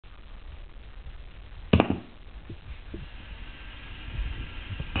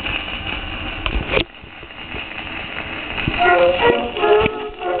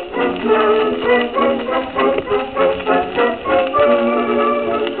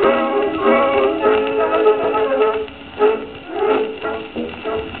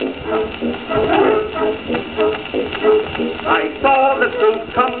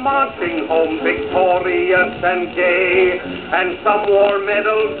and gay, and some wore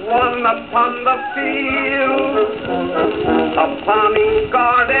medals won upon the field. Upon each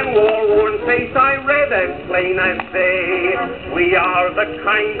guard and war-worn face I read as plain as day, we are the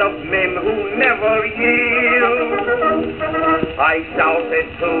kind of men who never yield. I shouted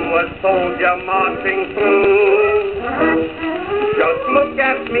to a soldier marching through, just look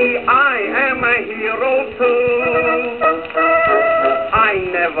at me, I am a hero too. I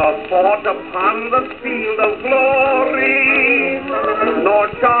never fought upon the field of glory, nor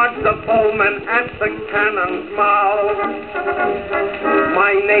charged the foeman at the cannon's mouth.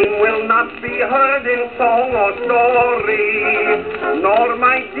 My name will not be heard in song or story, nor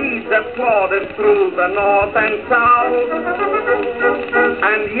my deeds applauded through the north and south.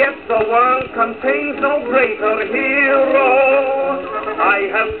 And yet the world contains no greater hero. I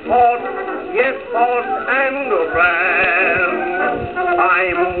have fought, yes, fought and ran.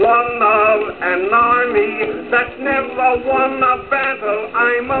 I'm one of an army that never won a battle.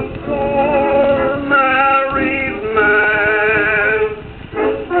 I'm a poor married man.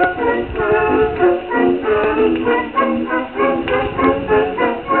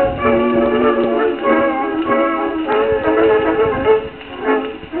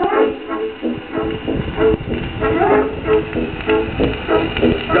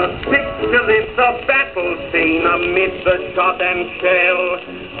 Just picture this, a battle scene amid the shot and shell.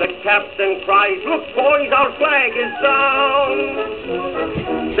 The captain cries, look boys, our flag is down.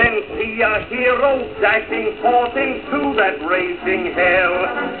 Then see a hero dashing forth into that raging hell.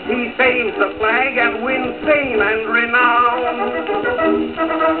 He saves the flag and wins fame and renown.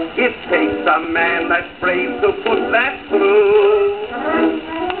 It takes a man that's brave to put that through.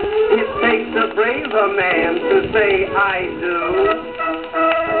 It takes a braver man to say I do.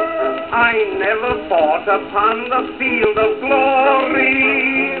 I never fought upon the field of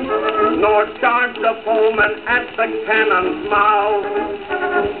glory, nor charged the foeman at the cannon's mouth.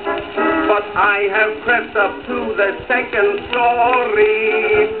 But I have crept up to the second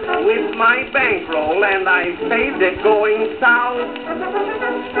story with my bankroll, and I saved it going south.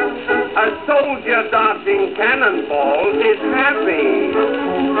 A soldier dodging cannonballs is happy.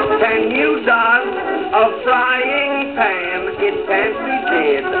 Can you dodge a frying pan? It can't be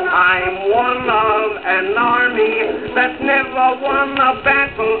did. I'm one of an army that never won a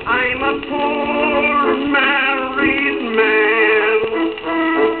battle. I'm a poor married man.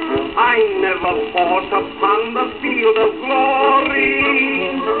 I never fought upon the field of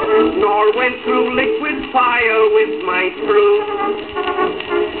glory, nor went through liquid fire with my troops.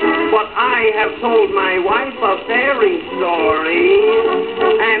 But I have told my wife a fairy story,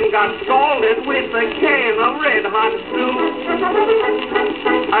 and got scalded with a can of red-hot soup.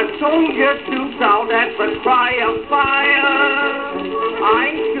 A soldier shoots out at the cry of fire.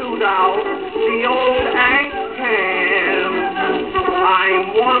 I shoot out the old axe can.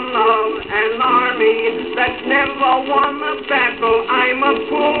 I'm one of an army that never won a battle. I'm a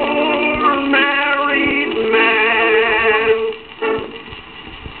poor